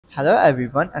Hello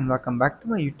everyone and welcome back to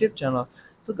my YouTube channel.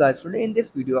 So guys, today in this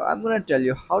video I'm gonna tell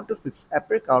you how to fix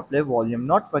Apple CarPlay volume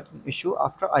not working issue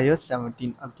after iOS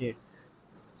 17 update.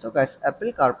 So guys,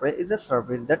 Apple CarPlay is a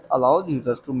service that allows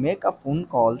users to make a phone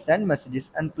call, send messages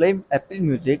and play Apple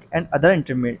Music and other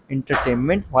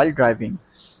entertainment while driving.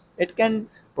 It can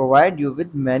provide you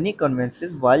with many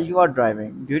conveniences while you are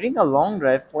driving. During a long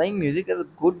drive, playing music is a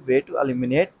good way to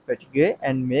eliminate fatigue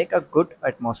and make a good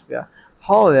atmosphere.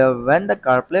 However, when the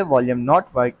CarPlay volume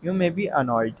not work, you may be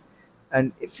annoyed.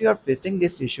 And if you are facing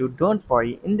this issue, don't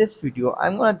worry. In this video,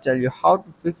 I'm gonna tell you how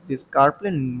to fix this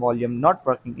CarPlay volume not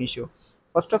working issue.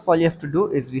 First of all, you have to do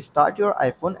is restart your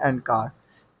iPhone and car.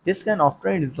 This can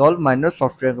often resolve minor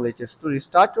software glitches. To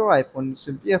restart your iPhone, you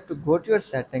simply have to go to your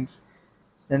settings,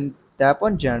 then tap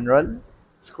on General,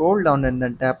 scroll down and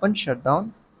then tap on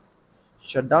Shutdown.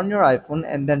 Shut down your iPhone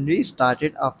and then restart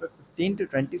it after 15 to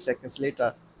 20 seconds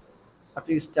later.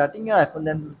 After restarting your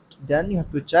iPhone, then you have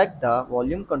to check the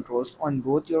volume controls on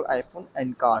both your iPhone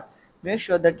and car. Make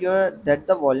sure that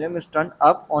the volume is turned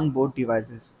up on both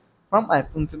devices. From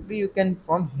iPhone, simply you can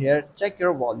from here check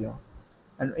your volume.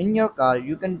 And in your car,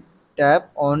 you can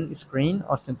tap on screen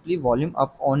or simply volume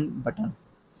up on button.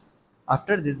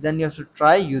 After this, then you have to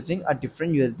try using a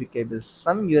different USB cables.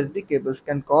 Some USB cables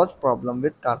can cause problem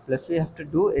with CarPlay. So you have to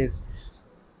do is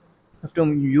you have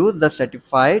to use the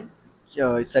certified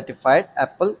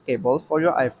Apple cable for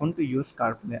your iPhone to use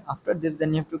CarPlay. After this,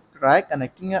 then you have to try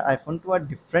connecting your iPhone to a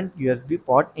different USB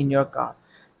port in your car.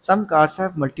 Some cars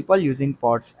have multiple using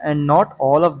ports and not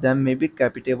all of them may be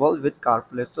compatible with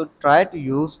CarPlay. So try to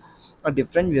use a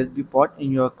different USB port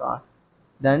in your car.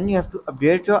 Then you have to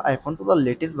update your iPhone to the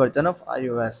latest version of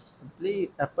iOS.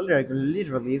 Simply, Apple regularly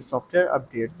release software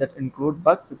updates that include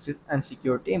bug fixes and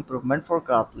security improvement for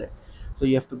CarPlay. So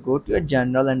you have to go to your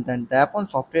general and then tap on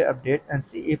software update and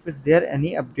see if is there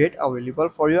any update available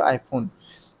for your iPhone.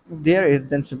 If there is,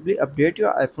 then simply update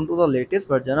your iPhone to the latest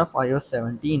version of iOS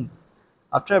 17.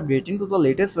 After updating to the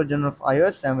latest version of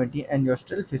iOS 17 and you're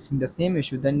still facing the same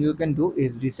issue, then you can do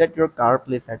is reset your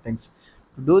CarPlay settings.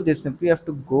 To do this, simply have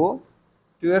to go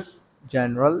to your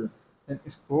general, then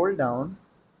scroll down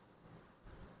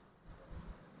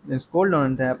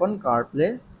and tap on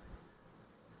CarPlay,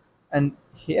 and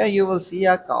here you will see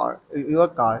your car.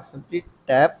 Simply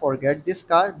tap forget this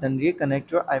car, then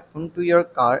reconnect your iPhone to your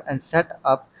car and set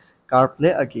up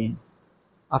CarPlay again.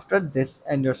 After this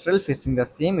and you're still facing the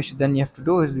same issue, then you have to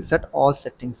do is reset all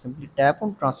settings. Simply tap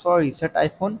on transfer or reset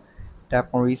iPhone, tap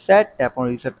on reset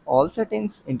all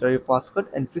settings, enter your passcode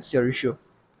and fix your issue.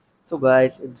 So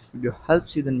guys, if this video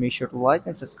helps you, then make sure to like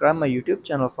and subscribe my YouTube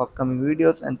channel for upcoming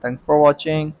videos, and thanks for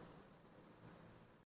watching.